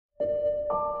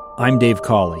I'm Dave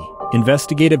Cawley,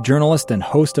 investigative journalist and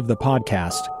host of the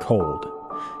podcast Cold.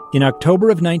 In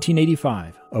October of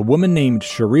 1985, a woman named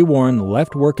Sheree Warren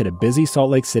left work at a busy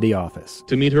Salt Lake City office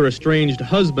to meet her estranged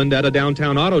husband at a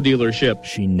downtown auto dealership.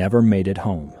 She never made it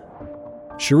home.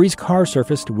 Sheree's car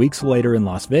surfaced weeks later in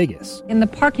Las Vegas. In the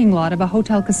parking lot of a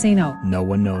hotel casino. No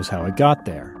one knows how it got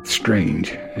there.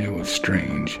 Strange. It was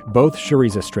strange. Both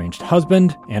Sheree's estranged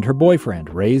husband and her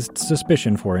boyfriend raised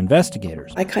suspicion for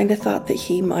investigators. I kind of thought that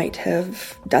he might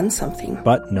have done something.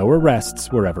 But no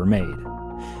arrests were ever made.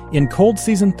 In Cold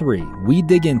Season 3, we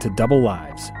dig into double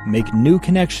lives, make new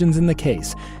connections in the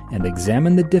case, and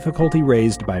examine the difficulty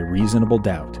raised by reasonable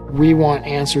doubt. We want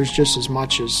answers just as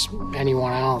much as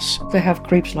anyone else. They have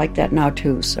creeps like that now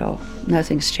too, so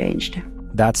nothing's changed.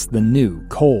 That's the new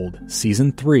Cold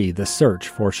Season 3, The Search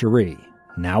for Sheree,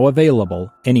 now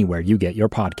available anywhere you get your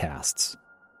podcasts.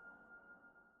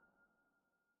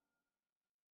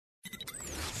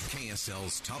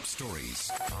 KSL's top stories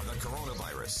on the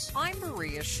coronavirus. I'm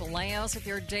Maria Shilaos with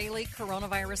your daily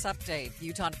coronavirus update.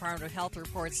 Utah Department of Health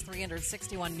reports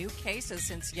 361 new cases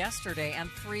since yesterday and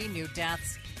 3 new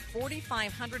deaths.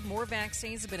 4,500 more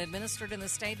vaccines have been administered in the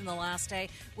state in the last day,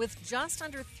 with just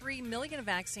under 3 million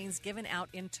vaccines given out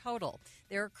in total.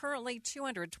 There are currently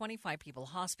 225 people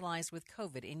hospitalized with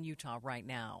COVID in Utah right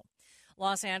now.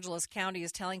 Los Angeles County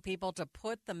is telling people to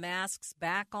put the masks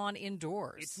back on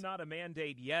indoors. It's not a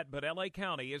mandate yet, but L.A.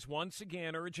 County is once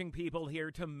again urging people here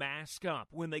to mask up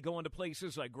when they go into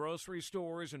places like grocery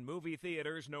stores and movie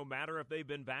theaters, no matter if they've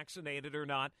been vaccinated or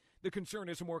not. The concern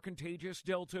is a more contagious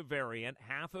Delta variant.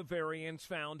 Half of variants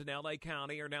found in L.A.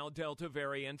 County are now Delta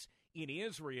variants. In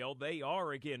Israel, they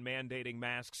are again mandating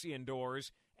masks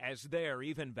indoors, as there,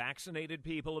 even vaccinated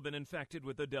people have been infected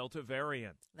with the Delta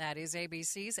variant. That is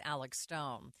ABC's Alex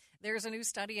Stone. There's a new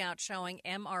study out showing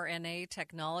mRNA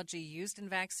technology used in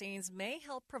vaccines may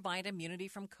help provide immunity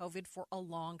from COVID for a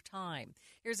long time.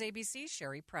 Here's ABC's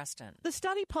Sherry Preston. The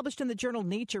study published in the journal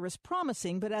Nature is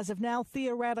promising, but as of now,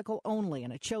 theoretical only,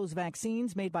 and it shows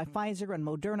vaccines made by Pfizer and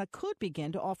Moderna could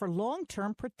begin to offer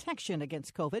long-term protection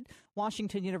against COVID.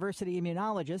 Washington University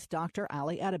immunologist Dr.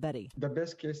 Ali Adabedi. The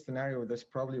best case scenario, this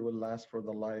probably will last for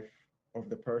the life of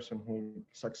the person who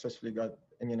successfully got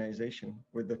immunization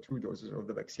with the 2 doses of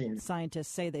the vaccine. Scientists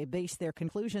say they base their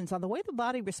conclusions on the way the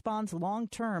body responds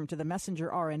long-term to the messenger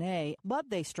RNA, but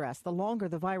they stress the longer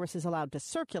the virus is allowed to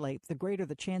circulate, the greater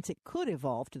the chance it could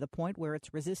evolve to the point where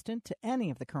it's resistant to any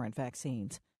of the current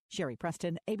vaccines. Sherry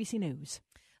Preston, ABC News.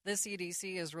 The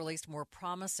CDC has released more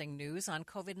promising news on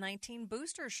COVID-19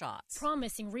 booster shots.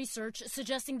 Promising research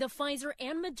suggesting the Pfizer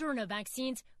and Moderna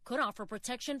vaccines could offer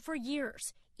protection for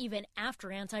years, even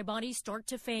after antibodies start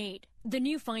to fade. The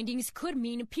new findings could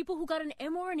mean people who got an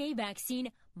mRNA vaccine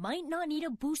might not need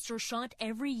a booster shot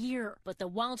every year. But the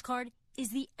wild card is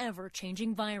the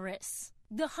ever-changing virus.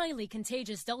 The highly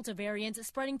contagious Delta variant is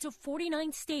spreading to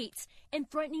 49 states and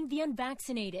threatening the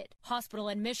unvaccinated. Hospital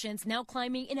admissions now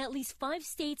climbing in at least 5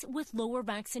 states with lower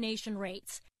vaccination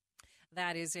rates.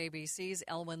 That is ABC's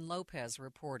Elwin Lopez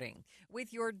reporting.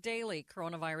 With your daily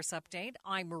coronavirus update,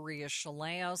 I'm Maria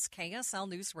Shilaos, KSL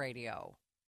News Radio.